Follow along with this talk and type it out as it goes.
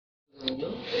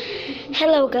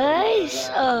Hello guys,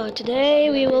 today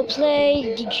we will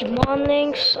play Digimon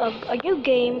Links, a new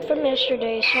game from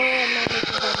yesterday, so I'm not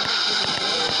making that much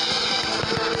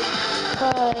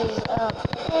because,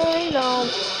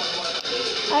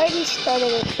 I already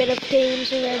started a bit of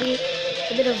games already,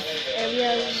 a bit of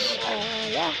areas,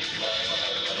 yeah.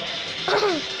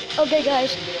 Okay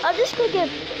guys, I'm just gonna give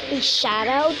a shout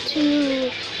out to,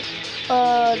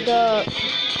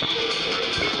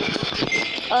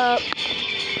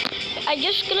 I'm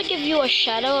just gonna give you a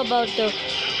shout out about the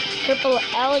purple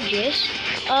algaes.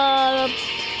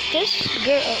 This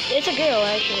girl, it's a girl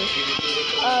actually.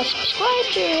 Subscribe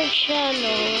to her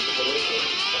channel.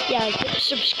 Yeah,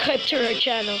 subscribe to her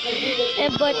channel.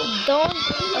 But don't,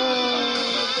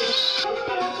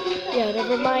 yeah,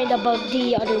 never mind about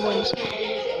the other ones.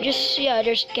 Just, yeah,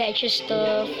 there's gacha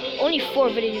stuff. Only 4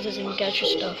 videos doesn't gacha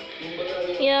stuff.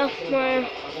 Yeah,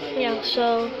 yeah,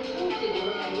 so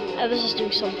I was just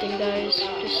doing something, guys.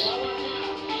 Just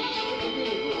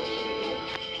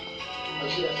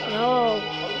no,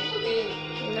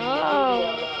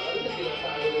 no.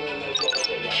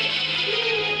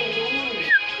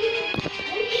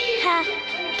 Ha,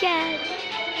 cat.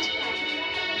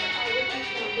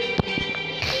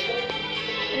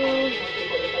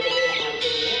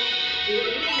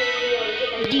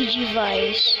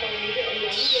 Digivice.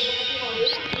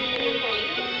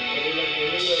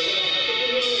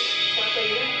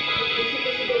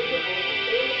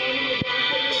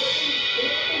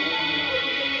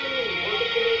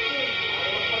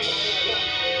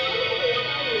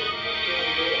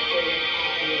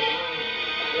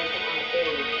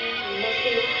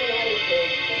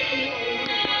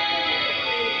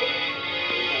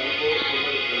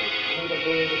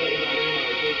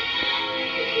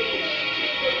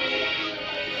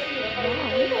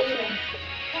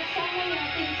 Kasama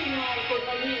natin si Marco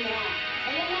kanina.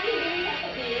 Alam namin din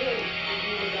sasabihin.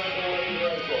 Hindi mo gagawa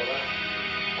yung Zora.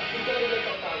 At hindi ka rin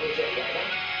nagtatago siya, Yana.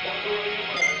 Gagawa yung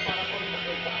paraan para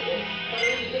pagtakot tayo. Para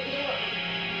hindi ka ginawa.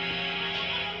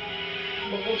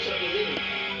 Huwag mong sabihin.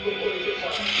 Tungkol ito sa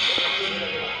pagkakasyon na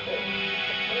naman ako.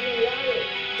 Ano nangyari?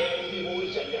 Kaya hindi mo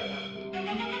siya, Yana.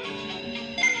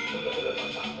 Huwag ako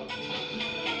natatakot.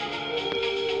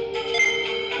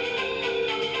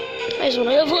 I just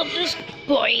wanna level up this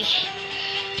boy.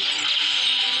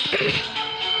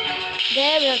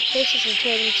 There we have places to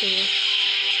turn into.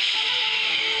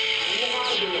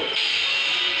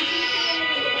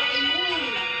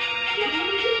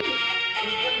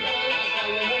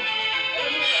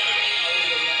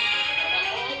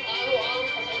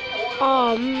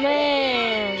 Oh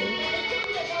man.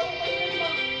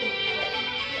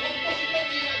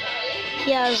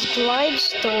 He has Glide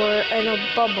Store and a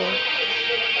bubble.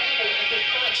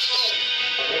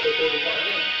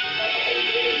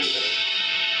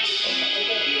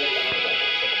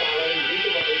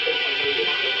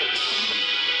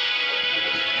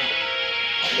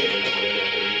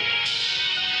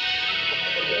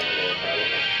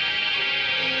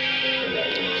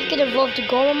 He can evolve to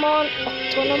Golemon,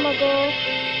 Autonomago,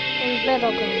 and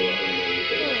Battlegon.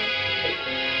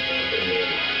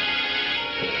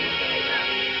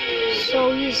 So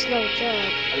he's like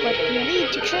that, but you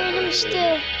need to train him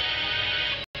still.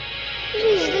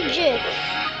 He's legit.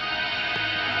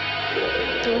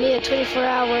 Only at 24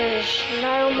 hours,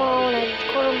 Narumon and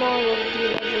Koromon will be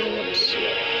leveling up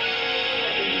soon.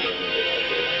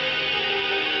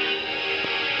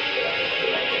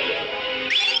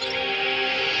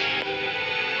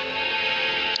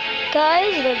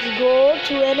 Guys, let's go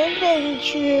to an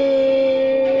adventure.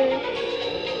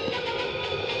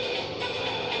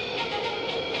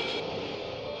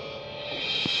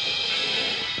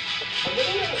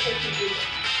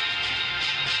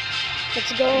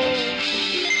 Let's go.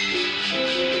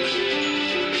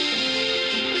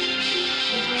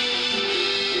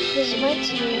 This is my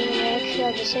team. I actually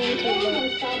have the same team, but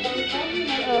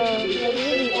this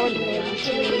is the ordinary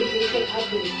team.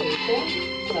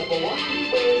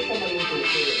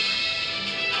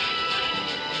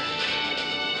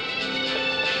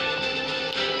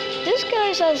 This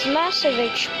guy has massive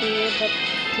HP, but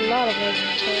a lot of it.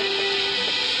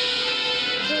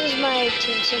 This is my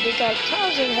team, so they got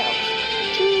 1,000 health,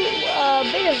 a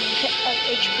bit of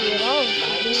HP and all of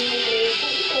this.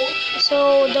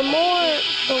 So the more,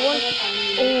 oh,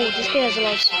 this guy has a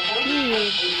lot of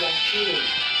speed.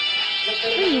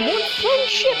 Hey, you want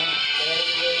friendship?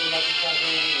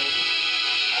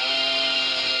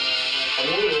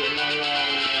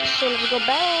 So let's go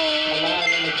back.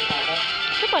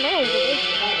 Come on, anyway.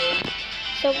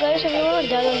 So guys, if you want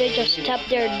to download it, just tap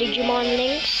their Digimon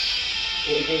links.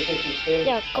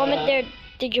 Yeah, comment their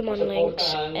Digimon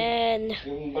links, and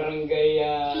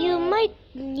you might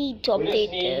need to update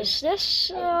this.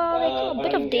 There's like a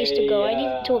bit of days to go. I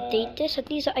need to update this. At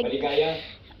least I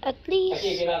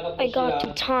got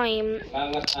the time.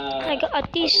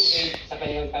 At least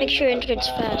make sure internet's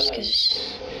fast,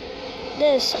 because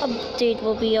this update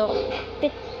will be a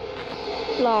bit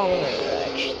longer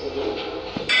actually.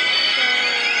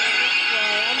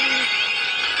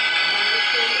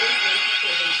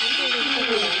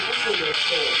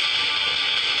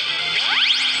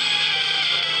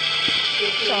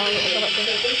 Sorry about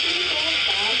this.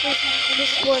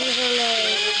 This one is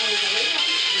like,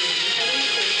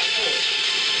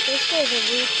 this guy's a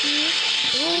rookie,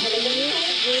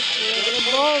 and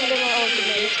all of them are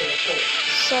ultimate.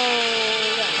 So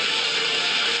yeah.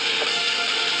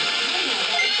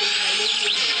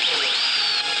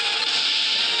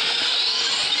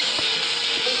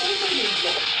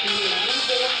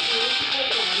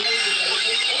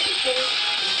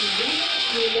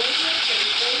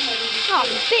 Oh,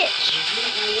 bitch!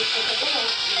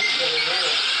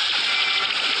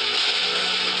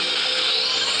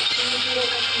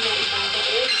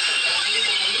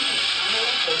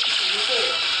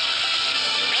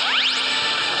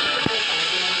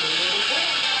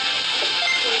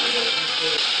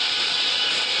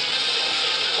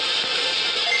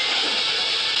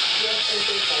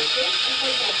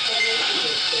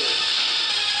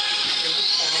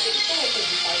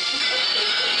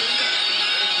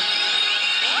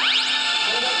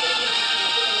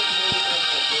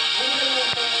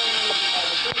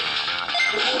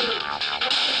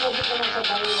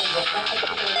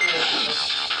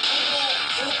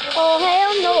 Oh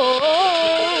hell no!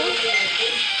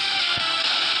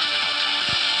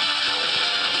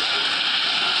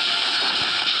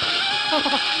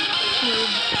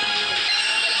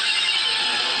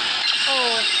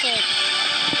 Oh shit!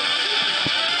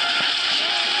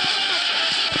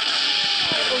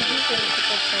 Oh, he's gonna pick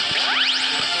up that.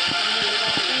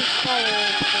 He's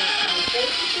fired.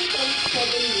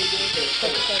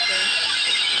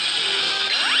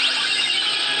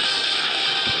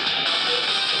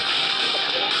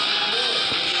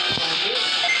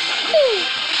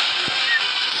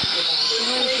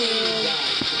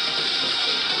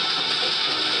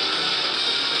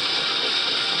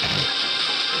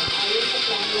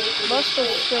 Buster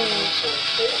Springs.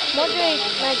 Moderate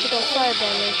magical fire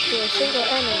damage to a single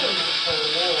enemy.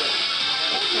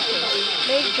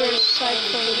 Major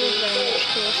cyclone wind damage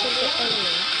to a single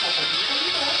enemy.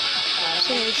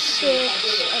 Scene 6,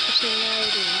 episode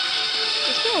 90.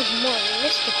 This guy has more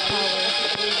mystic power.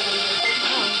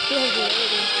 Wow, 280.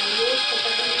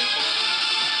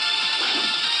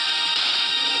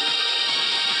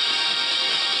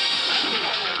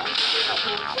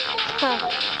 Huh.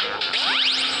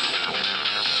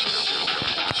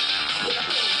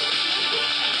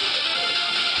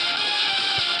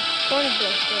 Thorn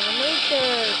Blaster, a major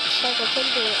cycle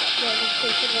temper damage to a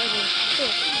single enemy.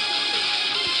 Shit.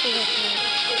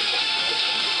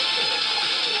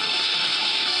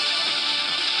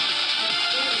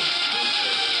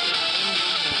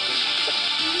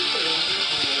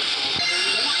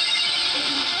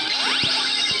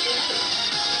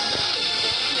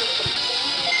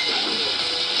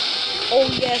 Oh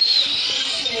yes,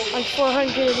 I'm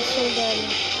 400 and some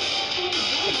damage.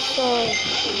 So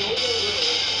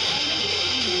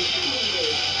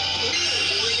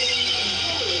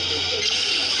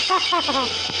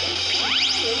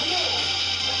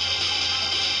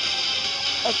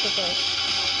okay.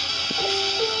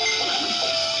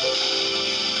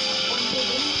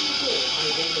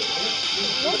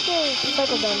 What does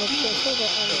cycle damage to a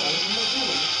single enemy?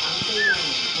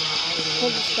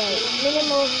 Head strike.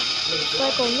 Minimal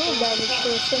cycle new damage to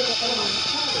a single enemy.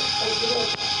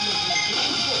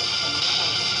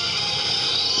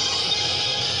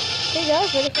 Hey guys,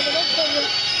 ready for the next segment?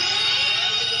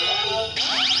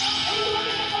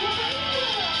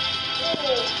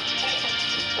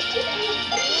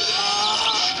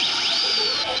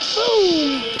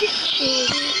 Boom!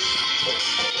 Bitches!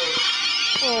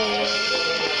 Oh no.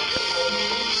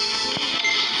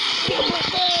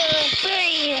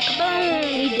 Boom!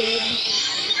 He did.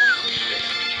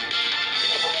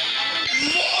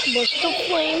 Buster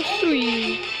Flame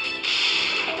 3.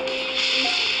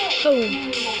 Boom.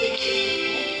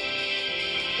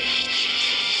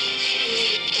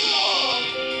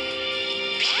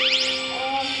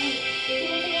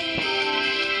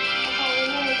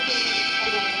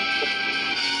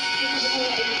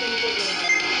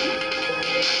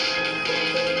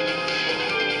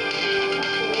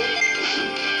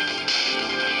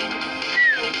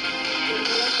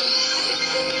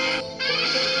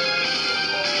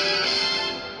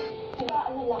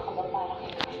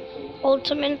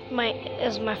 Ultimate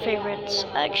is my favorites.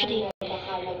 Actually,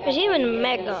 there's even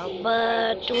Mega,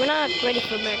 but we're not ready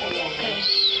for Mega yet because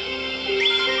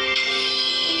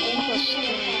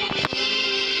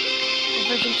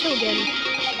version 2 again.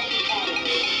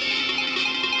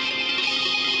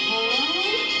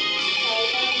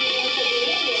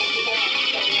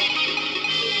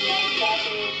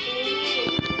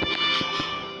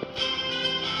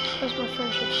 Where's my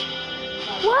friendships?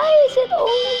 Why is it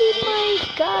only my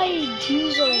guides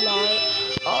use a lot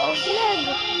of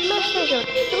Mega?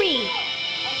 3.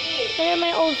 They're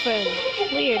my old friend.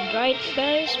 Weird, right,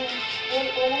 guys?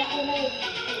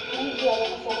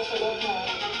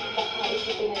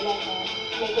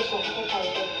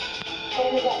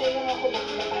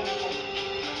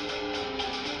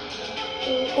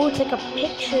 Oh, it's like a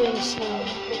picture scene.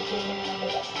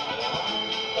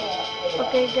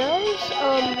 Okay, guys.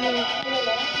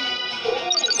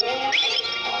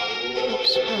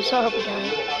 Oops, I'm sorry,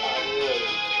 guys.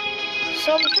 So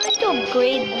I'm trying to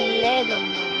upgrade Lego,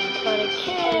 but I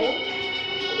can't.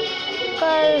 Because I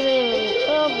have a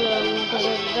problem, because I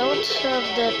don't have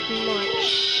that much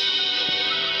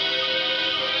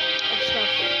of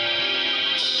stuff.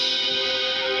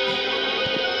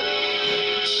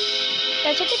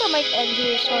 Guys, I think I might end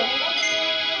here, so...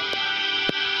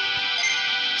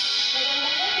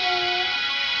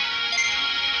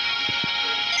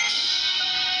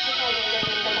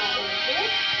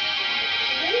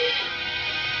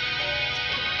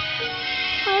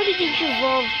 How did it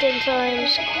evolve 10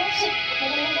 times?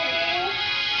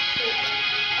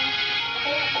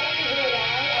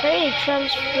 Create a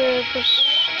transfer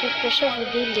to preserve the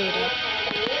game data.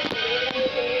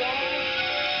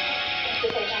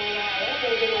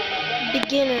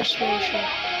 Beginner's version.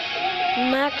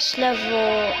 Max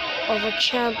level of a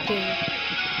champion.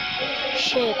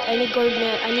 Shit, I need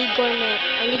gourmet.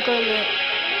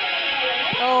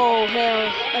 Oh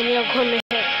hell, I need a gourmet.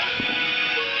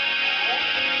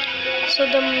 So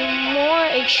the more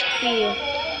HP.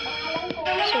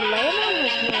 So Mega Man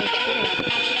has more HP.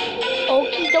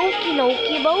 Okie dokie,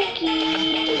 noki boki.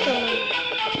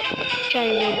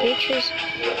 Trying to make pictures.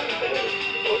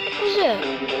 What's that?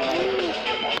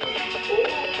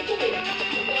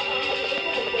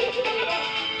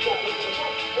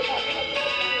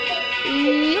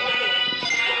 Yep.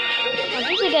 I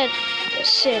think I got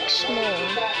 6 more.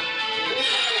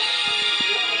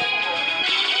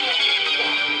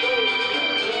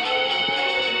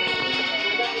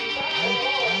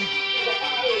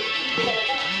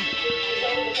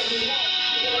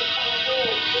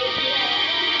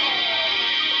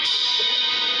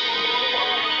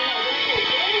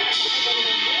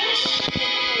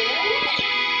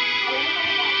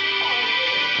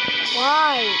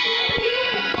 Why?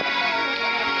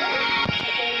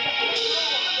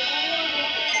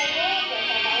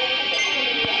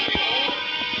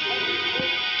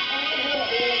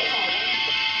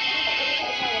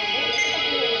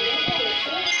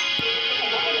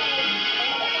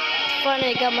 Finally,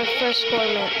 I got my first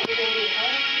gourmet.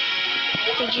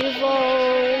 Did you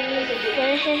vote?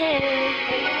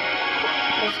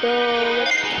 Let's go.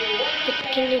 What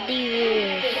can you do?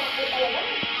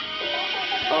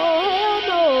 Oh hell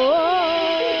no!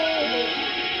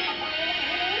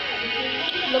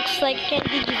 Looks like I can't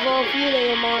evolve you,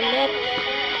 Leomon.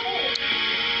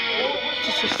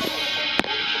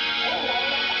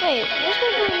 Wait, where's my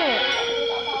gourmet?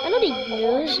 I know they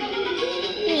use.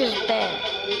 This is bad.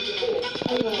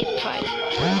 I need to get prize.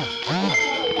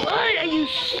 What are you?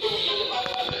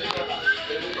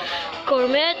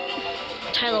 Gourmet?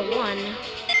 Title 1.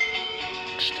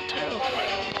 What's the title?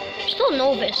 Still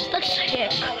Novice. That's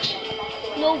sick.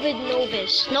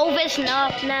 Novice. Novice,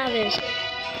 not Navis.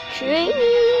 Train.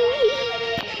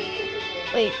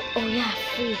 Wait. Oh yeah,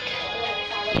 freak.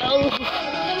 Yo.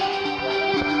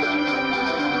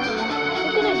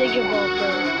 What can I Digivolve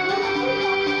though?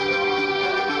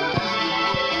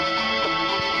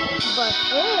 But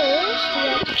first, we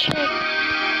have to check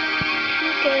who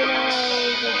can I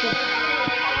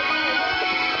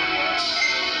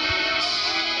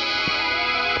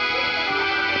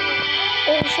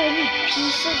also need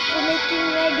pieces for making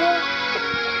Mega.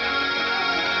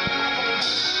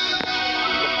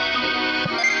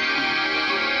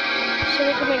 So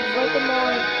we can make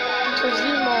Volcamon to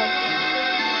Zmon,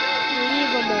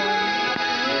 Levamon.